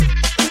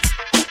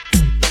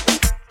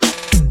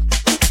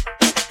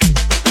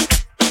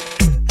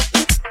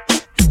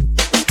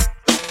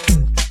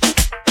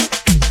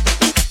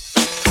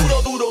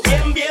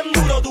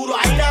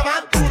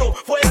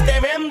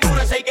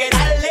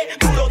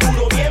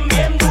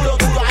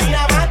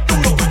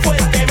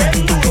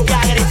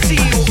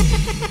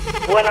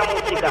buena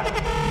música.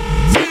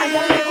 A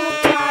ella le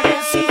gusta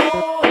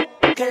agresivo,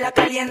 que la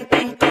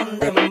calienten con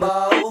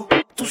dembow.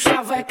 Tú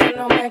sabes que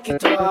no me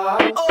quito,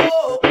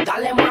 oh,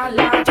 dale más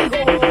látigo.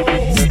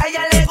 A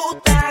ella le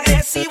gusta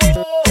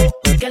agresivo,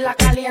 que la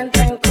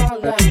calienten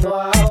con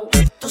dembow.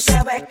 Tú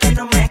sabes que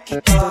no me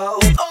quito,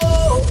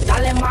 oh,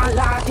 dale más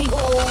látigo.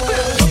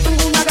 Yo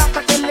tengo una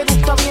gata que le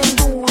gusta bien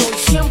duro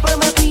y siempre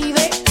me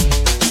pide.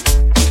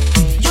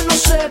 Yo no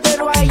sé,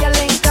 pero a ella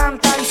le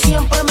encanta y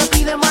siempre me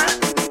pide más.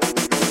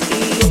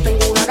 Y yo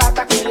tengo una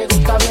gata que le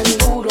gusta bien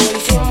duro y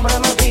siempre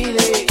me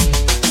pide.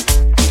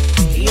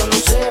 Y yo no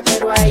sé,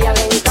 pero a ella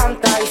le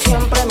encanta y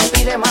siempre me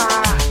pide más.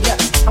 Yeah.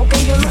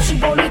 Aunque yo no soy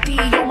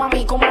bonitillo,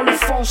 mami, como Luis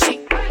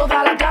Fonsi,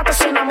 todas las gatas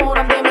se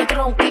enamoran de mi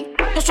tronqui.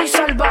 Yo soy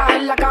salvaje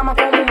en la cama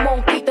como un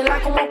monkey. Te la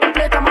como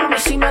completa, mami,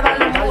 si me da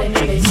los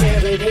monchis.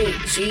 Chévere,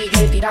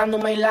 sigue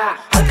tirándomela.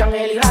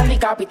 Arcángel y Randy,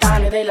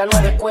 capitanes de la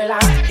nueva escuela.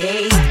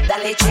 Hey,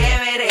 dale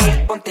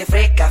chévere, ponte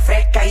fresca,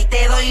 fresca y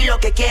te doy lo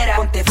que quieras.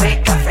 Ponte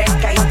fresca,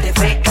 fresca y ponte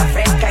fresca,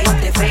 fresca y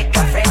ponte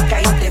fresca, fresca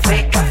y ponte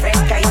fresca,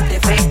 fresca y ponte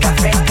fresca,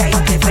 fresca y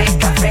ponte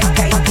fresca,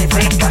 fresca y ponte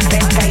fresca,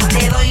 fresca y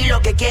te doy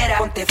lo que quieras.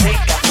 Ponte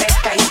fresca,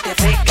 fresca y ponte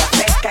fresca,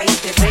 fresca y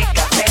ponte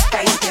fresca,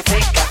 fresca y ponte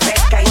fresca,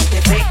 fresca y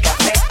ponte fresca,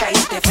 fresca y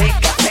ponte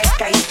fresca,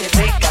 fresca y ponte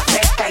fresca,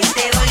 fresca y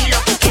te doy lo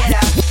que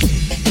quieras.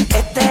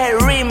 Este es el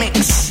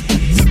remix.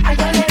 A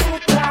ella le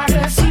gusta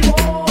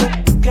agresivo,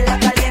 Que la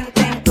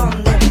calienten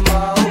con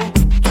dembow.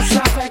 tú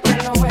sabes que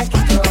no me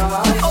quito.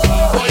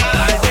 Voy a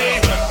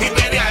darte y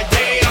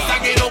pelearte hasta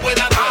que no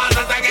pueda más,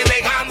 hasta que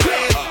te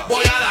canses.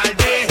 Voy a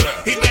darte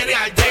y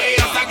pelearte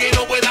hasta que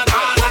no pueda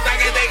más, hasta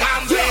que te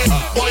canses.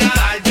 Voy a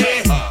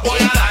darte,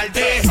 voy a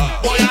darte,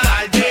 voy a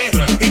darte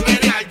y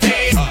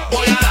pelearte.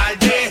 Voy a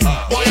darte,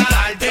 voy a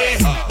darte,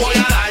 voy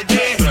a darte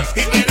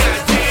y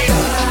pelearte.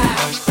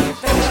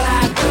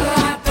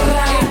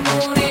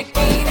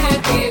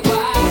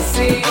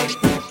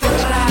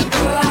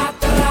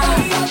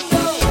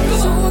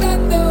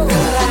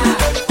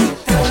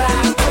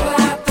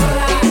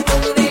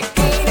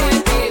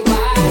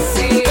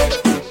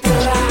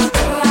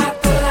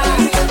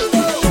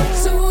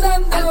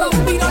 Al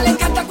vampiro le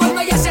encanta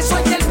cuando ella se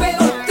suelta el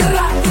pelo.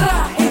 Tra,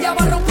 tra, ella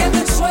va rompiendo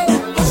el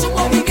suelo. Con su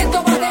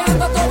movimiento va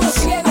dejando a todos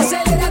ciegos.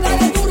 Acelera,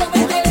 dale duro,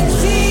 métele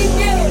sin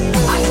miedo.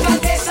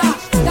 Alcaldesa,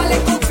 dale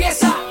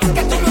confiesa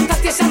que tú no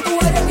estás tiesa, tú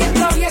eres bien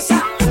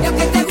traviesa. Y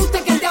aunque te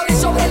guste que te hable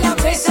sobre la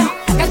mesa,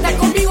 canta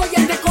conmigo y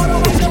este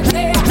coro va a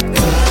frontea.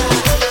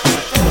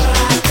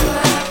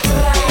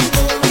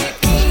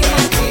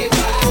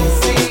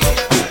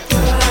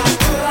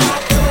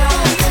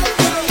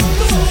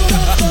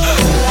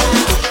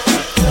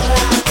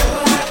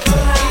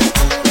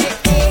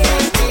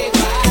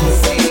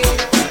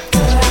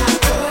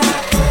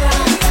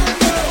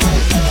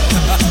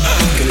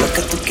 ¿Qué es lo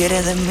que tú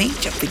quieres de mí,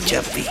 chapi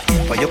chapi?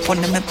 Pa' yo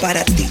ponerme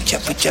para ti,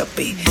 chapi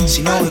chapi.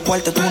 Si no voy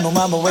cuarto, tú no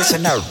vamos a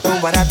cenar. Tu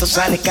barato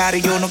sale caro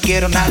y yo no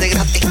quiero nada de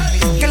gratis.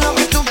 ¿Qué es lo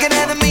que tú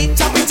quieres de mí,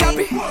 chapi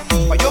chapi?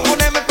 Pa' yo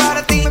ponerme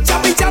para ti,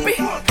 chapi chapi.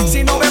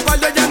 Si no me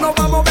fallo ya no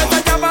vamos a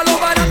ver chapa. Lo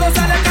barato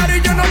sale caro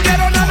y yo no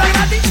quiero nada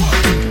gratis.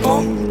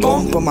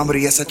 Pon más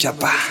brilla esa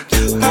chapa.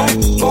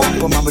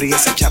 Pon más brilla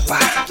esa chapa.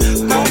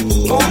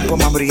 Pon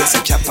más brilla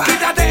esa chapa.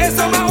 Quítate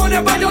esos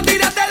majones pa' yo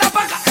tirarte la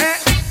paca.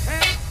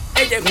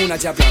 Ella es una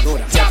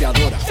chapeadora,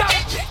 chapeadora.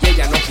 Y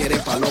ella no quiere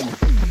palomo.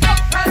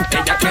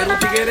 Ella quiere un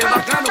tigre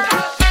bacano.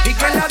 Y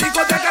que en la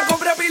discoteca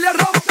compre pile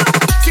rojo.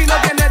 Si no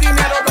tiene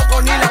dinero,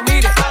 loco, ni la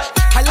mire.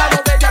 Al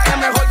lado de ella es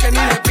mejor que ni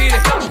respire.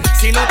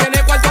 Si no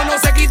tiene cuarto, no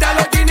se quita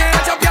los jeans.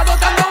 Ha chapeado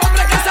tantos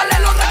hombres que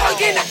salen los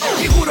revolquines.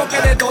 Y juro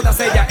que de todas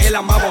ella es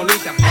la más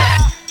bonita.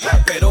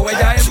 Pero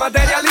ella es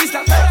materialista.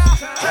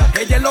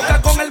 Ella es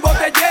loca con el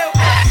botelleo.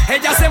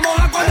 Ella se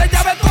moja cuando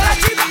ella ve toda la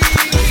chita.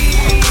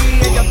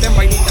 Ella te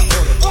vainita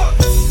oro.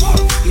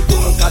 Y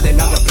tú con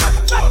cadena de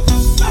plata.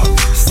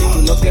 Si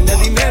tú no tienes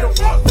dinero,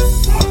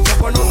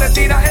 después no te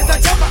tiras esa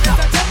chapa.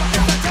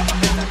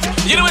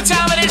 You know what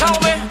time it is,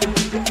 homie?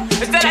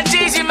 It's that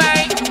Jeezy,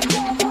 man.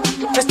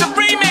 It's the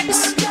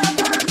remix.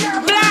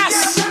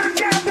 Blast.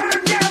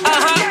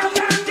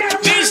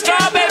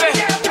 G-Star, baby.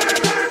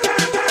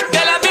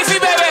 De la Bifi,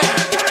 baby.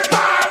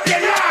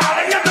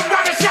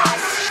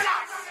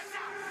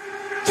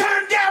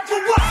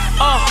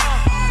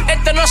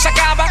 Esto no se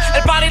acaba.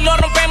 El party lo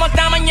rompemos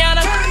hasta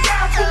mañana.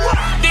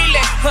 Dile,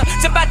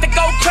 it's about to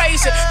go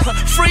crazy.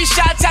 Free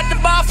shots at the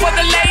bar for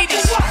the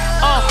ladies.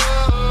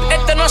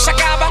 Esto no se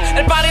acaba,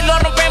 el party lo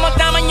rompemos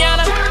hasta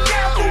mañana.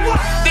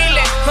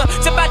 Dile,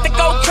 it's about to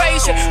go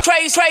crazy.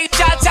 Crazy,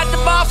 shots at the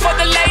bar for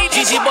the ladies.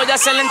 Gigi, voy a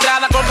hacer la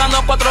entrada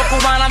colgando 4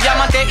 cubanas.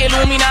 Diamante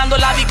iluminando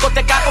la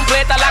discoteca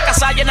completa. La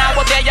casa llena de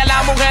botella,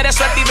 las mujeres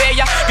suelta y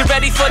bella. You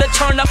ready for the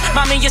turn up?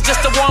 Mommy, it's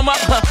just a warm up.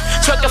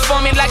 Twerk it for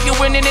me like you're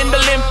winning in the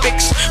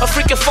Olympics. Or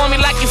freak it for me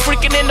like you're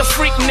freaking in the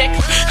freak nick.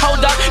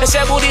 Hold up,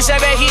 ese booty se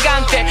ve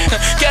gigante.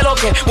 Quiero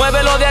que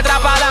muévelo de atrás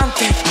para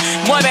adelante.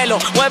 Muévelo,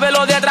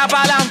 muévelo de atrás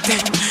para adelante.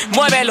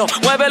 Muévelo,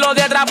 muévelo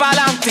de atrás para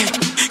adelante.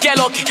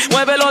 Quiero que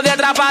muévelo de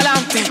atrás para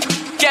adelante.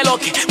 que lo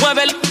que,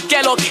 muévelo,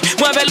 que lo que,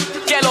 muévelo,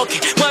 que lo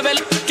que,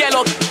 muévelo, que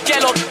lo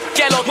que lo,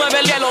 que lo,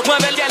 muévelo, que lo,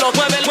 muévelo, que lo,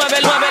 muévelo,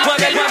 muévelo,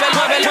 muévelo,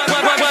 muévelo,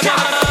 muévelo.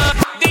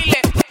 Dile,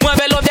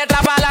 muévelo de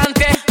atrás para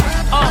adelante.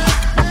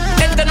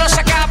 Este no se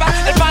acaba,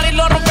 el party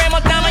lo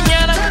rompemos hasta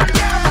mañana.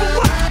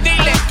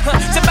 Dile,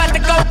 it's about to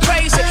go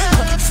crazy.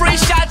 Free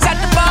shots at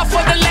the bar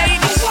for the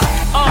ladies.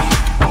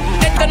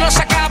 Este no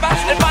se acaba,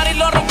 el party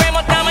lo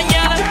rompemos hasta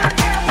mañana.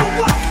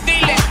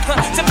 Dile,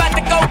 it's about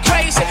to go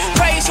crazy.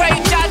 Crazy,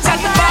 crazy shots at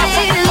the bar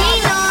for the ladies.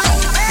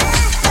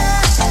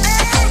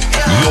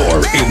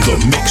 You're in the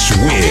mix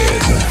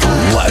with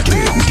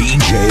Latin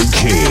DJ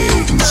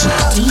Kings.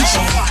 DJ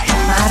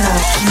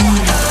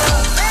Marroquín.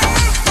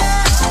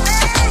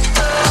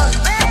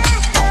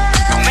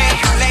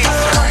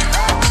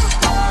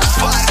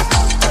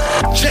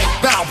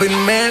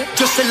 Man,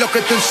 yo sé lo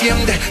que te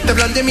enciende. Te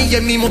hablan de mí y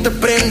el mismo te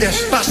prendes.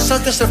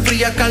 Pasas de ser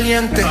fría a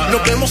caliente.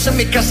 Nos vemos en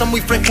mi casa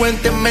muy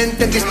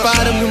frecuentemente.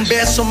 Dispárame un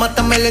beso,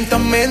 mátame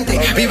lentamente.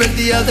 Vive el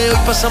día de hoy,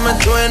 pásame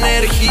tu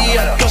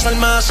energía. Dos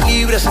almas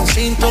libres en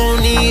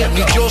sintonía.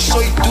 Ni yo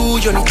soy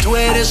tuyo, ni tú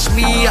eres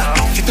mía.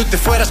 Si tú te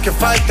fueras, ¿qué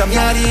falta me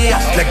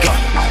harías? Let's go.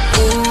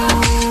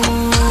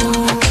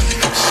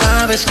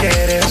 Sabes que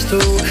eres tú,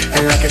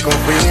 en la que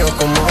confío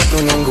como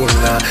tú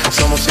ninguna.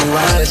 Somos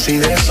iguales y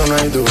de eso no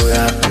hay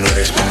duda. No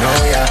eres mi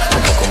novia,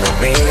 tampoco mi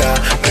amiga,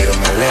 pero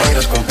me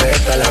alegras,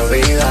 completa la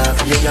vida.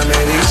 Y ella me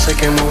dice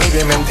que muy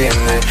bien me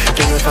entiende,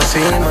 que no es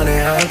fácil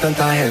manejar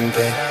tanta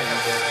gente.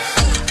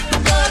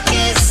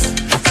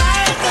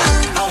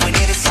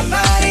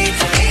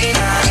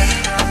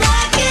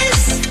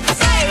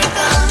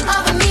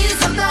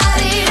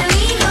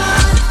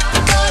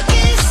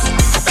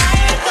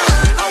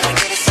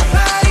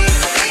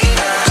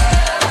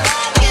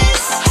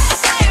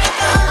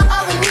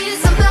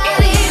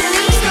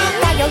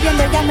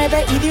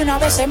 Y de una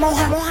vez se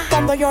moja,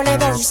 cuando yo le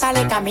doy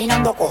sale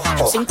caminando coja.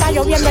 Sin estar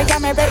lloviendo ella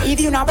me ve y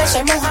de una vez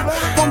se moja,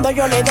 cuando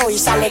yo le doy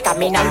sale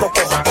caminando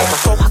coja. Coja,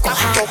 coja,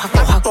 coja,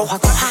 coja, coja,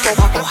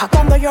 coja, coja.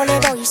 Cuando yo le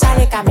doy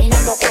sale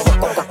caminando coja.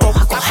 Coja,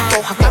 coja,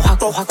 coja, coja,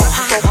 coja,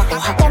 coja,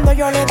 coja. Cuando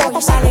yo le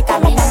doy sale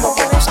caminando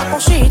por esa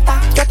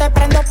cosita. Yo te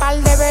prendo par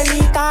de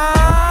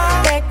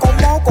velitas, te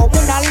como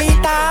una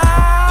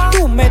alita.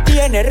 Tú me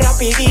tienes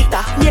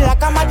rapidita y en la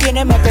cama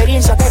tienes mi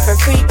experiencia que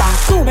fefita.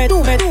 Tú me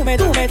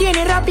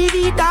tienes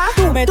rapidita.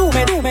 Tú me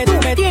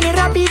tienes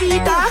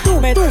rapidita. Tú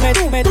me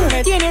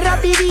tienes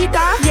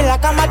rapidita y en la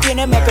cama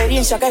tienes mi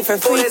experiencia que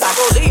fefita. Por esa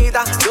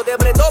cosita yo te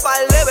prendo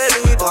par de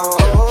velitas.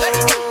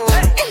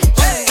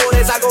 Por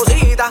esa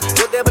cosita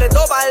yo te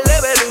prendo par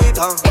de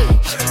velitas.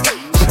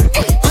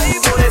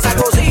 Por esa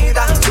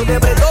cosita yo te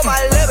prendo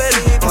par de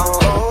velitas.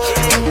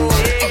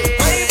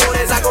 Por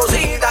esa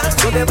cosita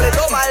yo te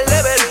prendo par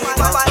de velitas.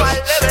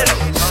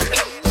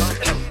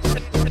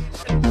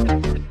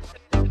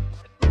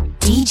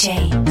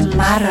 DJ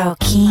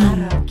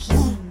Marroquín.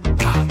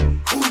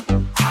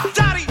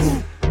 Daddy,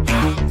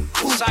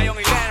 Zion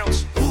y Lennox.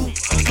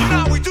 You know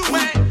how we do,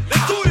 man.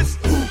 Let's do this.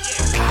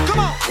 Come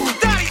on,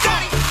 Daddy,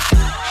 Daddy.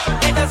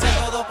 Ella hace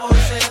todo por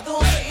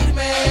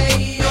seducirme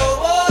y yo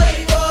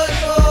voy,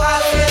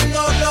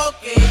 haciendo lo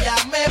que ella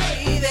me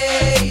pide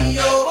y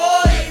yo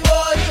voy,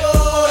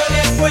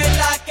 porque fue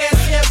la que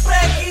siempre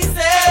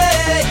quise.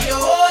 Yo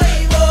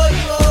voy,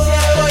 si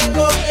estoy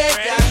con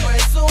ella no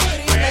es un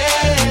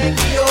crimen.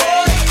 Y yo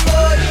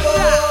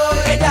voy,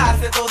 ella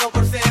hace todo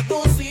por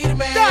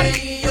seducirme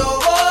y yo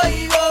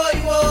voy,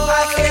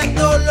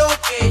 haciendo lo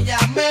que ella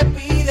me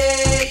pide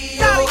y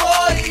yo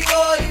voy,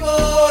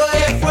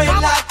 porque fue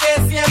la que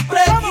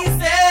siempre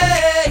quise.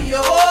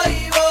 Yo voy,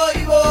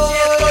 si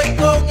estoy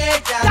con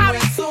ella no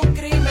es un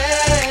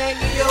crimen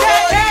y yo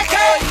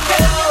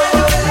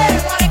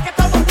Es que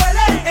todo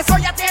huele, eso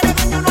ya tiene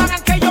dueño, no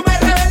hagan que yo me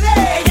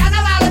revele. Ella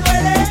nada le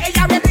duele,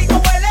 ella bien rico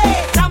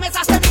huele. Dame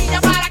esa semilla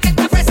para que el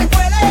café se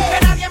cuele. Que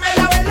nadie me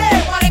la vele,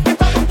 es que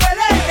todo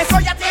huele. Eso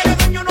ya tiene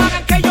dueño, no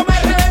hagan que yo me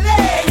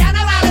revele. Ella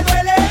nada le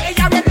duele,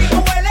 ella bien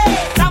rico huele.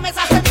 Dame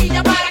esa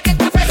semilla para que el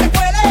café se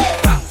cuele.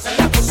 Vamos a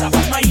la cosa,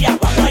 vamos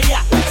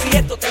allá. Si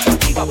esto te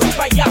motiva, voy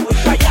para allá. No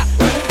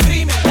es un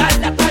crimen,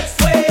 dale hasta el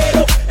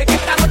suelo. Es que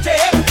esta noche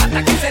es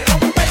hasta que se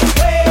rompe el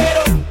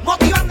cuero.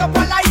 Motivando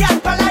para la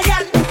yal.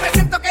 Me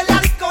siento que el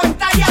disco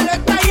estallar.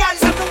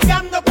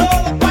 Saturando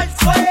todo para el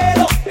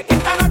suelo. Es que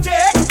esta noche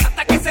es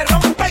hasta que se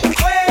rompe el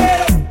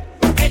cuero.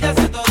 Ella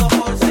hace todo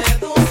por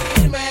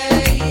seducirme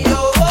y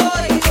yo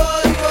voy,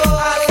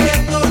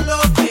 haciendo lo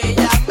que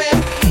ella me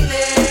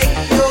pide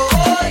y yo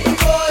voy,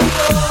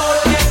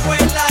 porque fue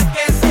la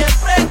que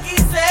siempre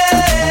quise.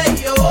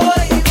 Yo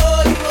voy, si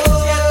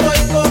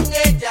estoy con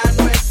ella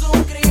no es un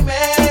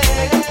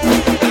crimen.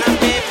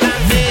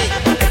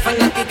 Es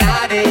fanática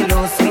de lo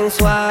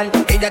sensual.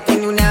 Ella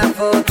tiene una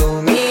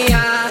foto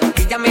mía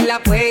y ya me la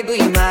puedo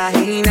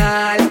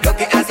imaginar. Lo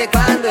que hace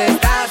cuando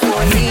está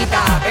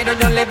solita, pero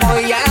no le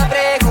voy a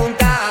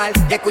preguntar.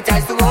 Y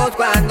escuchar su voz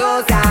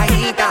cuando se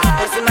agita,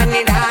 por su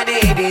manera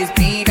de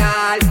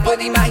respirar.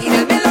 Puedo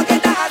imaginarme lo que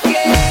está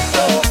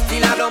haciendo. Si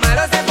la hablo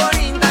malo se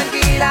pone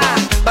intranquila.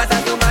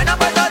 Pasa su mano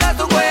por todo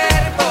su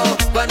cuerpo.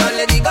 Cuando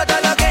le digo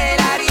todo lo que él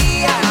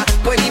haría,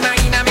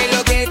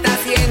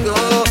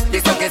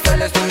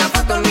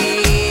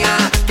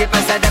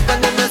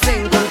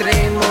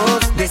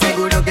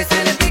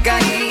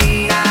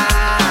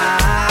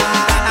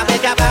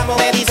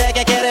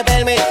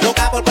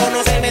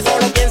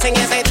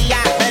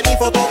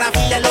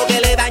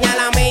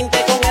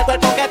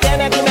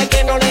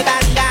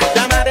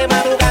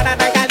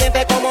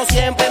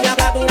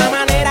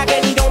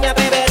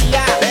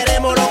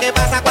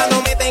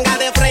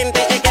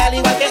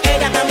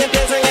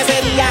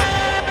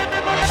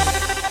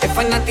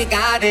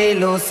 fanática de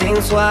lo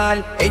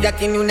sensual. Ella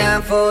tiene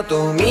una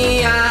foto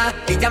mía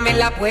y ya me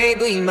la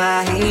puedo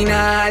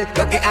imaginar.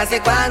 Lo que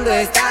hace cuando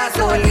está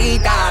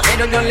solita,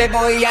 pero no le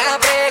voy a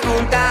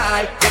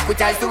preguntar. De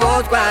escuchar su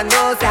voz cuando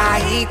se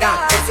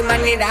agita, por su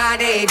manera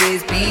de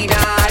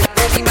respirar.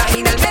 Puedo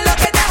imaginarme lo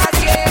que está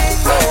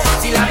haciendo.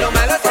 Si la hablo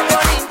malo se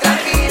pone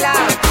intranquila,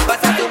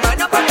 pasa tu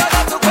mano por todo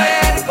su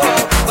cuerpo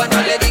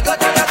cuando le digo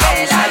todo lo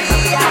que la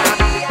haría.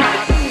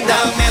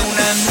 Dame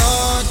una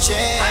noche,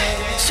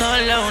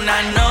 solo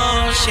una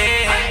noche,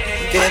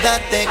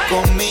 quédate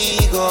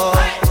conmigo,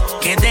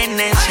 que te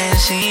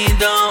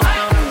necesito.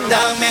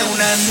 dame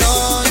una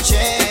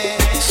noche,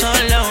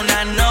 Solo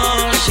una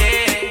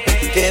noche,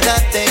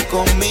 quédate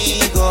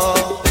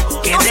conmigo,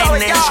 que te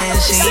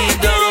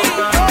necesito.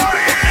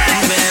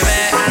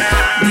 Bebé,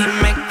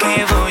 dime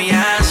qué voy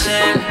a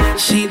hacer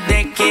si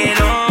te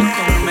quiero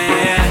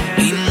comer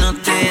y no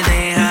te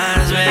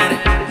dejas ver.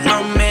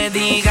 No me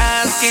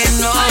digas que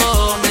no,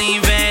 ni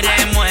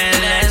veremos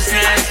el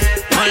estrés,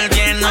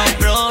 volviendo a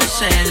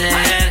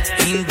proceder,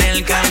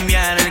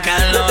 intercambiar el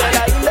calor.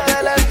 La isla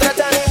del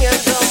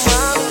entretenimiento,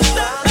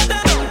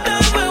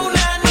 Dame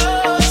una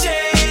noche,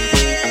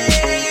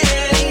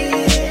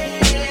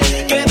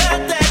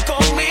 quédate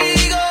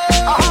conmigo,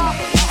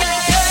 que te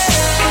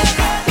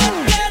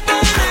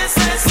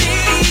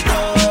necesito,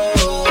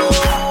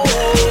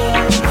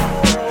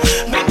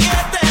 ven que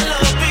te lo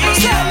pido.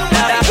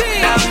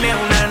 Dame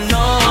una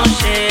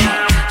noche,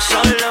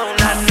 solo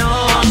una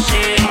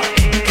noche,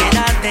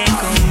 quédate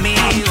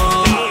conmigo,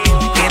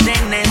 que te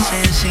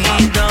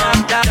necesito.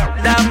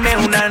 Dame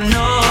una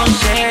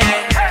noche,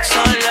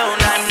 solo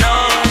una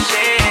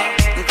noche,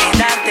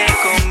 quédate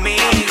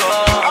conmigo,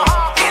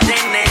 que te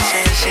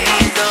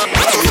necesito.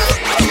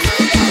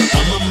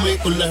 Ámame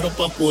con la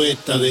ropa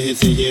puesta,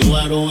 déjese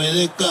llevar,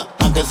 obedezca,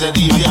 a que se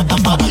divierta,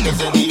 pa' que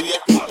se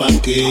divierta, pa'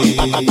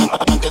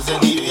 que se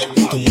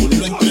divierta. Tu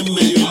muslo entre en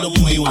medio y lo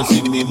mío,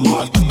 así mismo,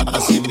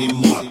 así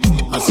mismo,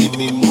 así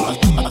mismo,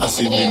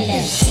 así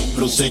mismo.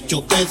 Los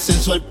hechos que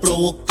sensual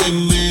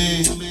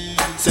provoquenme,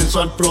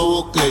 sensual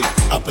provoque,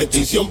 a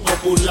petición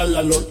popular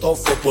la loto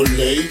fue por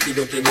ley. Si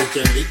no tienes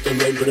chelito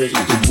no hay break.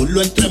 Tu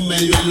muslo entre en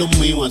medio y lo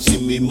mío, así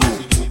mismo,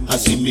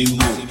 así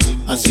mismo,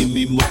 así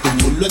mismo. Tu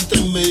muslo entre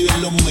en medio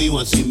y lo mío,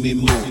 así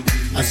mismo,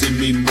 así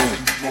mismo.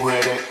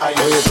 Mujeres,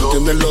 oye, tú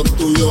tienes lo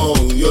tuyo,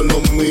 yo lo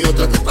mío.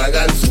 Trate de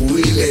pagar su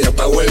bill, ella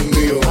pagó el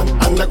mío.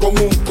 Anda con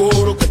un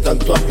coro que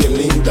tanto es bien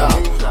linda,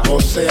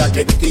 o sea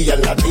que estilla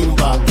en la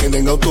timba.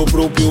 Tienen auto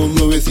propio, un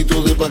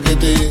nuevecito de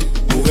paquete.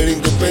 Mujer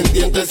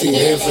independiente sin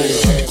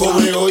jefe.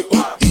 Cobre hoy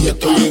y ya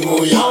estoy en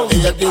olla.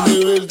 Ella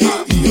tiene verde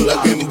y yo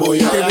la que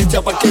emboya. Tiene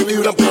chapas que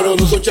vibran pero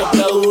no son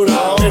chapeaduras,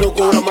 pero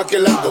cobra más que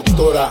la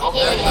doctora.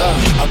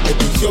 A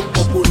petición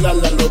popular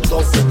la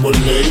loto fue por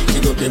ley. Si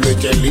no tiene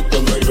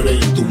chelito no hay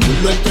break. Tu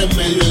mundo entre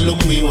medio es lo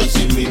mío,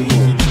 así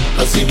mismo,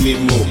 así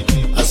mismo,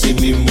 así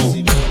mismo.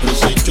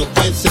 Los hechos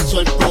que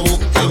sensual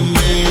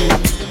provoquenme,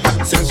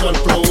 sensual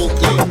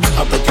provoque,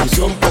 a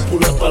petición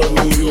popular para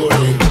los New York.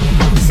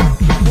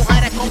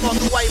 Mujeres como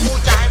tú hay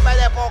muchas en vez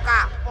de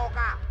pocas.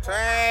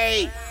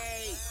 Sí.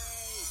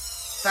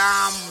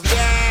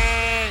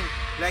 También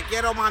le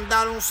quiero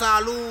mandar un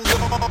saludo.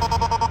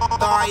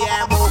 Estoy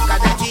en busca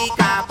de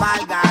chicas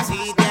palgas.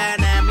 Si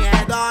tienes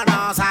miedo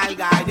no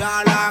salga. Yo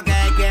lo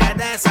que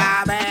quiero es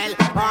saber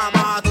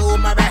cómo tú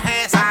me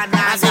ves esa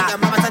nalga. Así que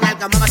mueve esa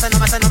nalga, mueve esa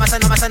nalga, mueve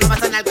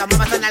esa nalga,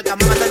 mueve esa nalga,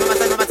 mueve esa nalga,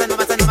 mueve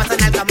esa nalga, mueve esa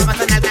nalga, mueve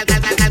esa nalga,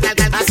 mueve esa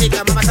nalga. Así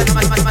que mueve esa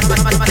nalga, mueve esa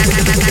nalga, mueve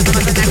esa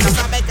nalga.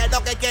 Sabes que lo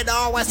que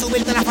quiero es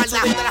subirte la falda,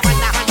 subirte la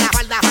falda,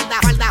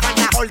 falda,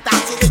 corta,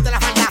 subirte la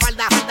falda,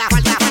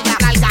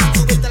 larga,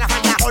 subirte la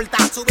falda, corta,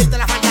 subirte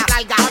la falda,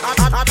 larga.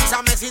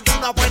 Avísame si tú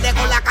no puedes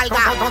con la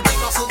carga.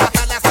 Contigo subo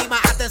hasta la cima,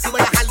 hasta encima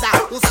de la falda.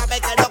 Tú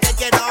sabes que lo que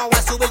quiero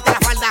es subirte la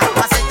falda,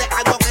 hacerte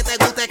algo que te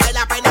guste, que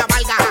la pena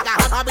valga.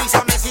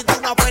 Avísame si tú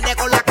no puedes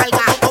con la carga.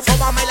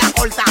 Póngame la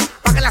corta,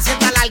 pa' que la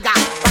sienta larga,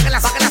 pa' que la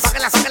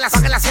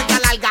sienta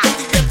larga.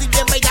 Estoy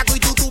bien bellaco y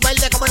tú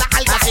verde como la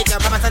alga. Así que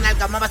mueve esa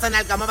nalga, mueve esa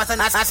nalga, mueve esa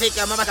nalga. Así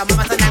que mueve esa nalga,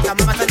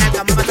 mueve esa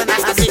nalga, mueve esa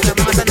nalga. Así que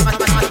mueve esa nalga,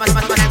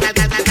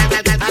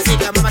 así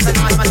que mueve esa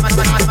nalga.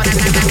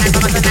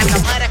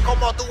 Mujeres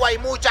como tú hay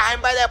muchas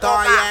en vez de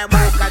pocas. Estoy en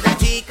busca de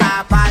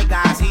chicas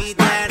palgas. Si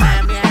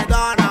tienes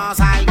miedo no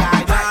salga.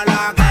 Yo lo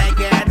que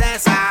quiero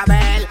es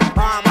saber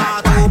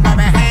cómo tú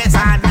me ves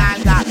esa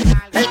nalga.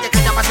 El que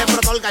calla pase por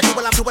otorga.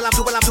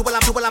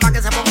 Chúpala pa'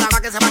 que se ponga,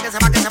 pa' que se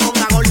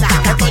ponga gorda.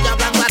 Estoy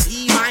hablando a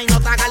ti, ma, y no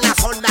te hagas la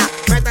sorda.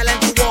 Métela en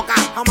tu boca,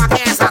 vamos a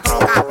que esa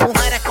troca.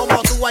 Mujeres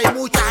como tú hay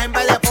muchas en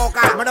vez de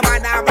pocas. Me lo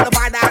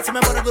para, si me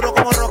pone duro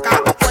como roca.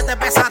 Fuerte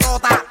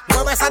pesadota,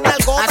 mueve esa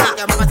nalgota. Así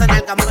que mueve esa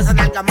nalga, mueve esa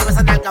nalga, mueve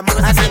esa nalga,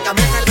 mueve esa nalga.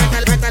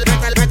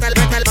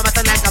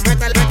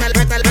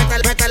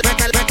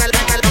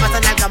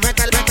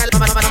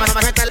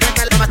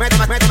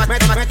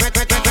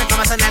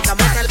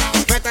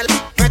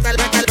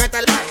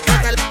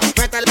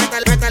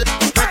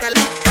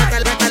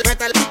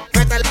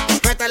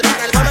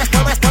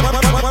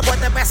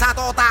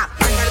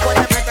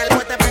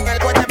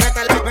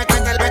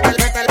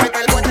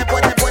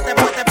 Fuerte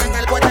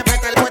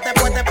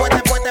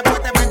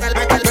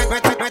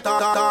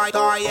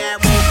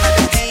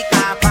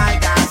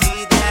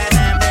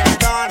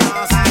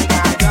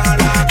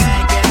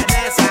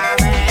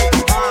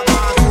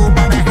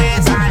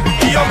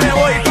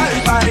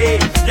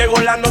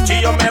la noche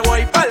y yo me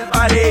voy pa'l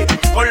party.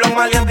 Con los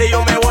maleantes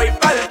yo me voy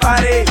pa'l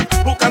party.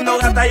 Buscando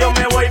gata yo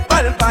me voy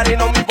pa'l party.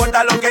 No me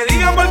importa lo que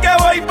digan porque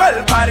voy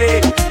pa'l party.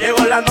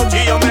 Llegó la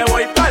noche y yo me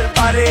voy pa'l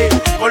party.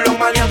 Con los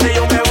maleantes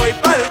yo me voy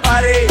pa'l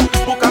party.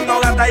 Buscando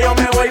gata yo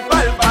me voy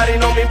pa'l party.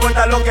 No me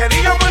importa lo que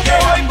digan porque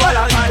voy pa'l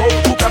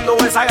party. Buscando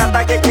esa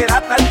gata que quiera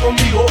estar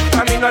conmigo.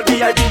 Camino al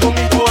VIP con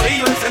mi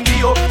corillo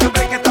encendido.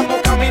 Siempre que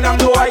estamos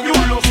caminando hay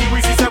un lucido.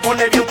 Y si se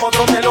pone bien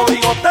potro te lo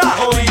digo, está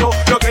jodido.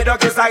 Yo quiero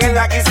que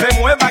salga aquí y se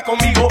mueva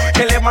conmigo.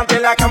 Que levante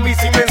la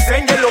camisa y me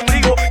enseñe el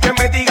ombligo. Que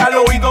me diga al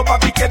oído,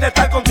 papi, quiere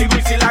estar contigo.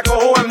 Y si la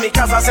cojo en mi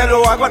casa se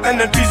lo hago hasta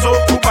en el piso.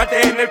 Tu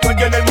parte en el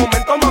cuello en el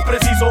momento más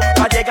preciso.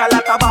 Pa' llegar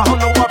hasta abajo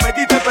no voy a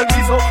pedirte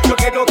permiso. Yo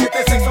quiero que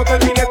este sexo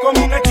termine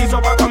como un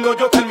hechizo. Pa' cuando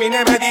yo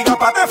termine me diga,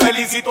 pa' te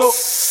felicito.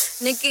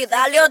 Nicky,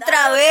 dale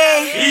otra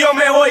vez. Y yo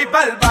me voy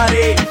pa'l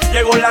party.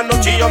 Llegó la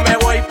noche y yo me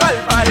voy pa'l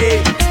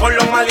party. Con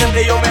los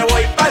maleantes yo me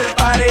voy pa'l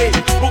party.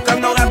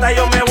 Buscando gata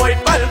yo me voy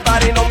pa'l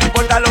party. No me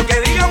importa lo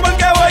que digan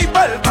porque voy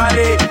pa'l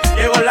party.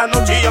 Llegó la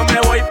noche y yo me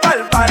voy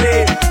pa'l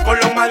party. Con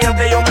los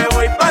maleantes yo me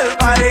voy pa'l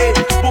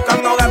party.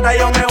 Buscando gata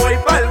yo me voy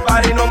pa'l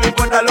party. No me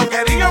importa lo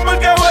que digan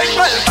porque voy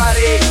pa'l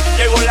party.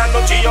 Llegó la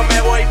noche y yo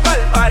me voy pa'l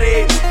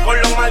party. Con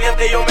los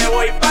maleantes yo me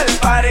voy pa'l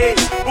party.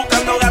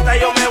 Buscando gata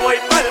yo me voy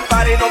pa'l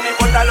party. No me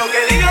importa lo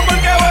que digan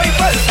porque voy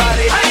pa'l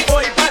party.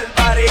 Voy pa'l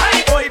party,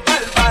 voy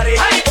pa'l party,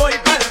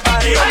 voy pa'l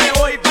party. Yo me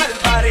voy pa'l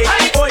party,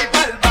 voy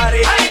pa'l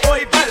party,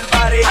 voy pa'l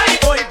party,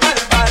 voy pa'l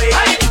party.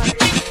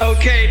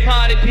 Okay,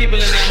 party people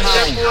in the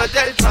house. Después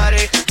del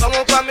party,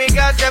 vamos pa' mi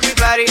casa,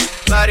 everybody,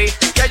 party.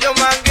 Ya yo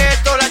mangué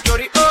toda la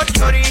chori, oh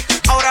chori.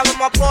 Ahora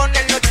vamos a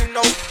ponernos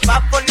chino. Va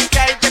a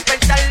ponica y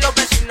despertar los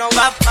vecinos.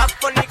 Va a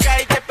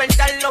ponica y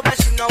despertar los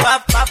vecinos. Va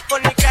a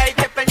ponica y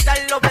despertar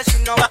los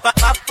vecinos. Va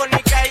a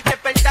ponica y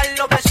despertar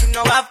los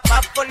vecinos. Va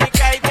a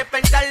ponica y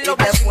despertar los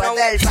vecinos. Después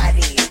del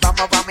party,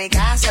 vamos pa' mi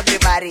casa,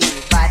 everybody,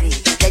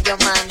 party. Ya yo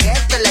mangué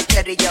toda la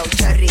chori, yo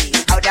chori.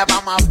 Ahora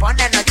vamos a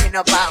ponernos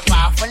chino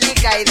pa'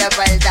 ponica y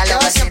despertar los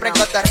vecinos. Yo siempre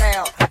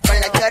cotorreo, con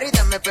la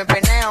chorita me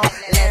pimpeneo.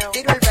 Le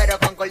tiro el vero,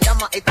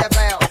 concordamos y te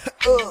veo.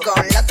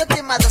 Con la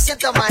autoestima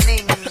 200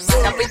 manín.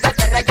 La pinta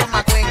de rayo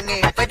McQueen.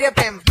 Pero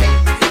pim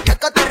pim. No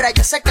cotorra,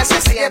 yo sé que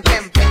se siente.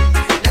 Pim pim.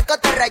 No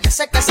cotorra, yo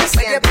sé que se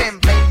siente. Pim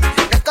pim.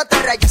 No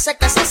cotorra, yo sé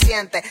que se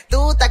siente.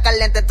 Tú estás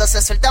caliente,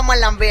 entonces soltamos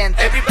el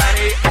ambiente.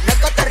 Everybody. No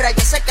cotorra,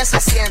 yo sé que se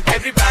siente.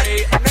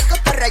 Everybody. No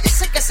cotorra, yo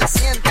sé que se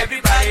siente.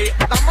 Everybody.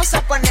 Vamos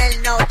a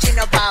ponernos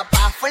chino pa'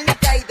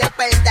 fornica y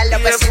despertar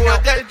los vecinos.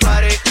 Después del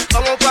party,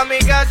 vamos pa' mi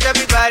casa,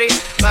 everybody,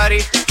 party.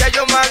 Ya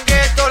yo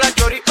mangué toda la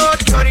chori, oh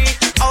chori.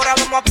 Ahora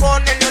vamos a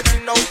ponernos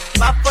chino.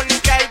 Va a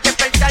ponica y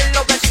despertar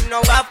los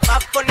vecinos. Va a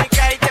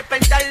ponica y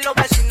despertar los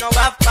vecinos.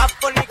 Va a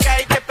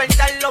ponica y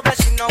despertar los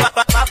vecinos. Va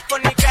a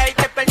ponica y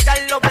despertar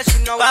los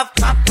vecinos. Va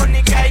a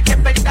ponica y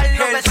despertar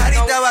los vecinos. El party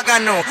está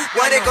bacano,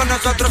 guare con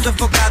nosotros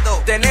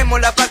enfocado. Tenemos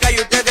la paca y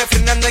ustedes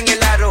frenando en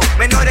el aro.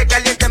 Menores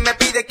calientes me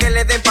pide que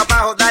le den pa'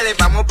 abajo. Dale,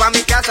 vamos pa'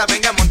 mi casa,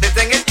 venga,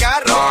 montense en el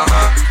carro.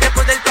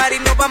 Después del party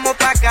nos vamos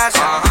pa'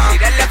 casa.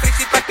 Tirarle a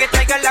Frisi pa' que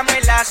traigan la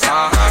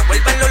melaza.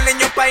 Vuelvan los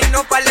leños pa'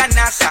 irnos pa' la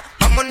NASA.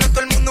 Vámonos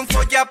todo el mundo un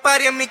folla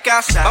party en mi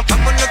casa.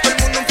 Vámonos todo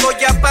el mundo un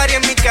folla party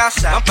en mi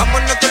casa.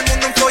 Vámonos todo el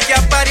mundo un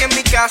folla party en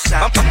mi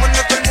casa.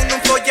 Vámonos todo el mundo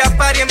un folla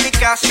party en mi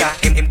casa.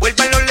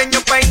 Envuelvan los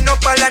leños pa' irnos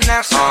pa' la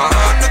NASA.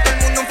 Vámonos todo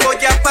el mundo un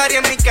folla party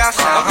en mi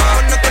casa.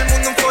 Vámonos todo el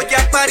mundo un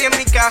folla party en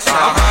mi casa.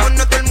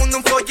 Vámonos todo el mundo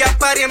un folla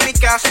party en mi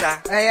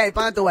casa. Ey, ey,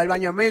 ¿para tú el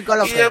baño mil con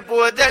los Y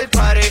después del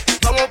party,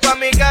 vamos pa'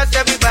 mi casa,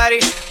 everybody,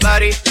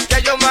 party. Ya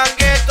yo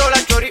mangué toda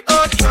la chori,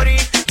 oh chori.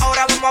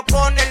 Ahora vamos a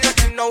ponernos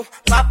chino.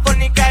 Va a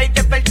ponica y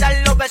despertar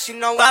los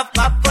vecinos. Va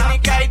a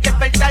ponica y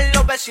despertar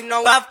los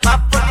vecinos. Va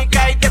a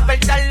ponica y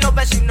despertar los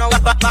vecinos.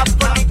 Va a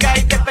ponica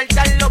y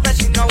despertar los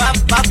vecinos. Va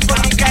a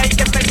ponica y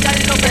despertar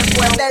los vecinos.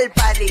 Después del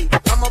party,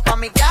 vamos pa'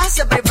 mi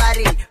casa,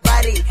 everybody,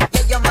 party.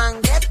 Ya yo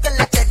mangué toda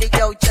la chori,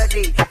 yo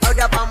chori.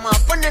 Ahora vamos a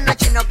ponernos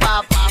chino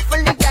pa'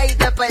 fornica y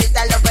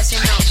despertar los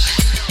vecinos.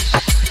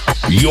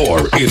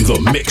 You're in the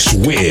mix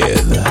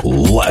with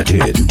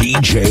Latin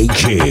DJ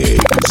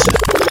Kings.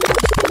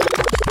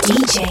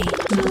 DJ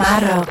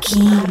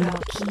Marroquín.